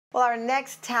Well, our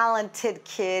next talented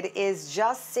kid is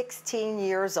just 16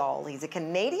 years old. He's a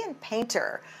Canadian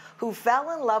painter who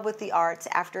fell in love with the arts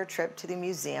after a trip to the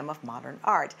Museum of Modern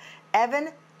Art.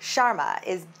 Evan Sharma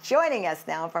is joining us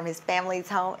now from his family's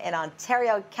home in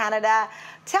Ontario, Canada.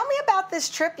 Tell me about this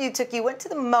trip you took. You went to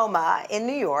the MoMA in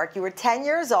New York. You were 10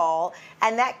 years old,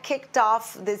 and that kicked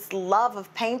off this love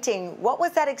of painting. What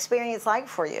was that experience like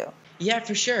for you? Yeah,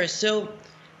 for sure. So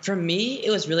for me,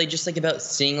 it was really just like about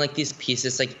seeing like these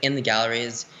pieces like in the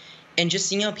galleries and just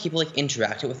seeing how people like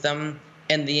interacted with them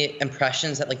and the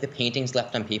impressions that like the paintings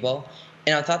left on people.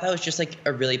 And I thought that was just like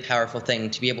a really powerful thing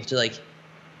to be able to like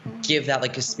give that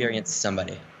like experience to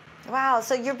somebody. Wow,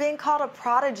 so you're being called a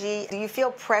prodigy. Do you feel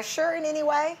pressure in any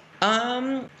way?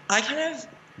 I kind of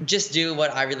just do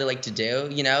what I really like to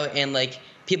do, and like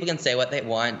people can say what they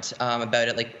want about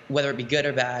it, like whether it be good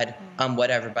or bad,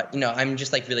 whatever. But I'm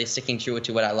just like really sticking true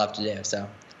to what I love to do. So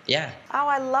yeah. Oh,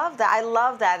 I love that. I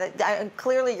love that. And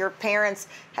clearly your parents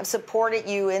have supported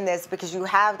you in this because you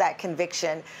have that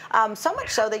conviction. So much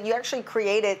so that you actually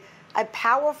created a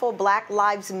powerful Black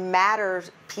Lives Matter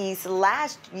piece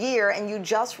last year, and you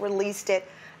just released it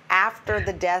after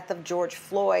the death of George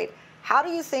Floyd. How do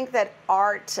you think that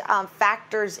art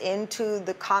factors into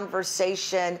the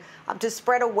conversation to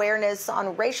spread awareness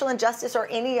on racial injustice or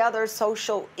any other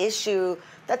social issue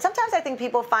that sometimes I think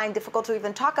people find difficult to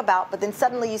even talk about, but then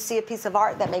suddenly you see a piece of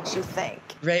art that makes you think?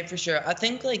 Right, for sure. I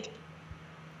think like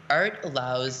art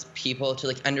allows people to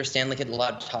like understand like a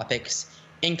lot of topics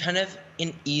in kind of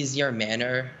an easier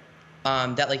manner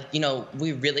that like,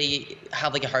 we really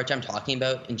have like a hard time talking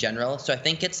about in general. So I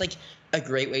think it's like a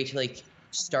great way to like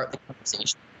start the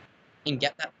conversation and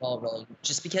get that ball rolling,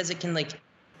 just because it can like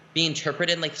be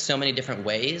interpreted in like so many different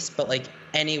ways, but like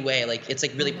anyway, like it's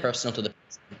like really personal to the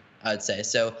person, I would say.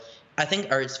 So I think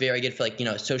art's very good for like,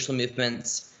 social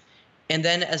movements. And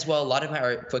then as well, a lot of my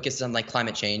art focuses on like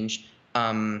climate change.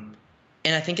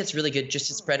 And I think it's really good just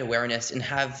to spread awareness and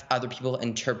have other people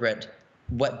interpret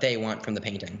what they want from the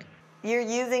painting. You're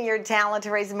using your talent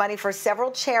to raise money for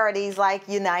several charities like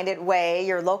United Way,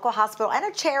 your local hospital, and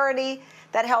a charity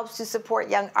that helps to support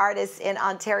young artists in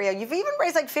Ontario. You've even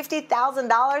raised like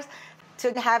 $50,000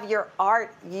 to have your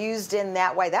art used in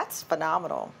that way. That's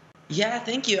phenomenal. Yeah,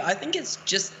 thank you. I think it's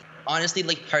just honestly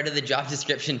like part of the job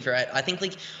description for it. I think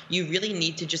like you really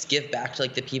need to just give back to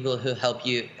like the people who help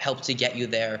to get you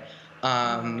there.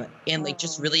 And like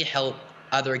just really help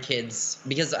other kids,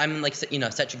 because I'm in like,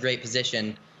 such a great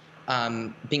position,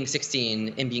 being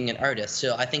 16 and being an artist.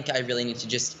 So I think I really need to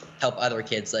just help other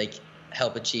kids like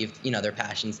help achieve, their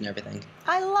passions and everything.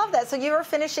 I love that. So you are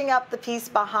finishing up the piece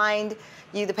behind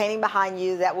you, the painting behind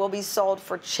you that will be sold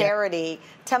for charity. Yeah.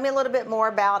 Tell me a little bit more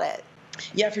about it.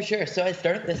 Yeah, for sure. So I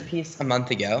started this piece a month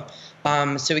ago.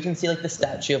 So we can see like the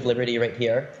Statue of Liberty right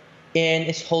here. And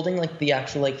it's holding like the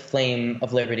actual like flame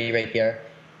of liberty right here.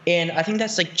 And I think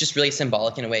that's like just really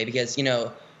symbolic in a way, because,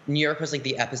 New York was like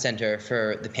the epicenter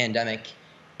for the pandemic.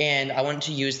 And I wanted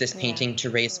to use this painting to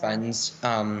raise funds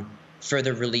for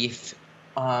the relief.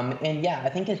 And yeah, I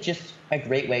think it's just a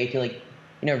great way to like,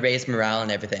 raise morale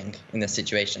and everything in this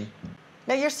situation.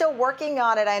 Now you're still working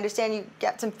on it. I understand you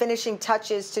got some finishing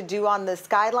touches to do on the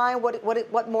skyline.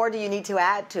 What more do you need to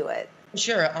add to it?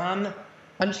 Sure. I'm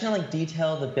just gonna like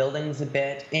detail the buildings a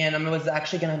bit, and I was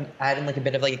actually gonna add in like a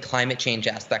bit of like a climate change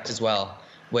aspect as well,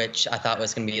 which I thought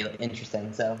was gonna be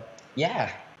interesting. So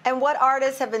yeah. And what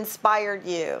artists have inspired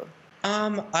you?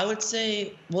 I would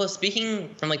say, well,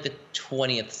 speaking from like the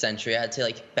 20th century, I'd say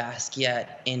like Basquiat,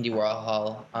 Andy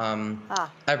Warhol.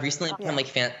 I've recently become like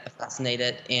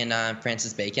fascinated in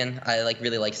Francis Bacon. I like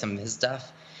really like some of his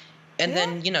stuff, and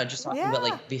then just talking about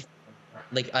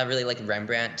like I really like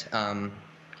Rembrandt.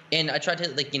 And I tried to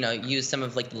like use some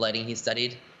of like the lighting he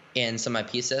studied in some of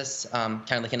my pieces, kind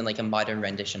of like in like a modern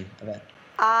rendition of it.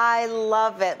 I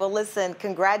love it. Well, listen,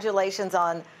 congratulations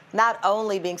on not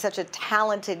only being such a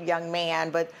talented young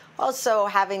man, but also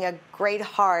having a great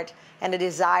heart and a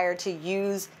desire to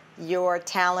use your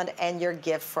talent and your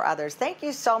gift for others. Thank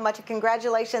you so much, and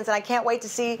congratulations. And I can't wait to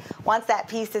see once that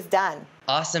piece is done.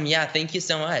 Awesome. Yeah, thank you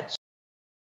so much.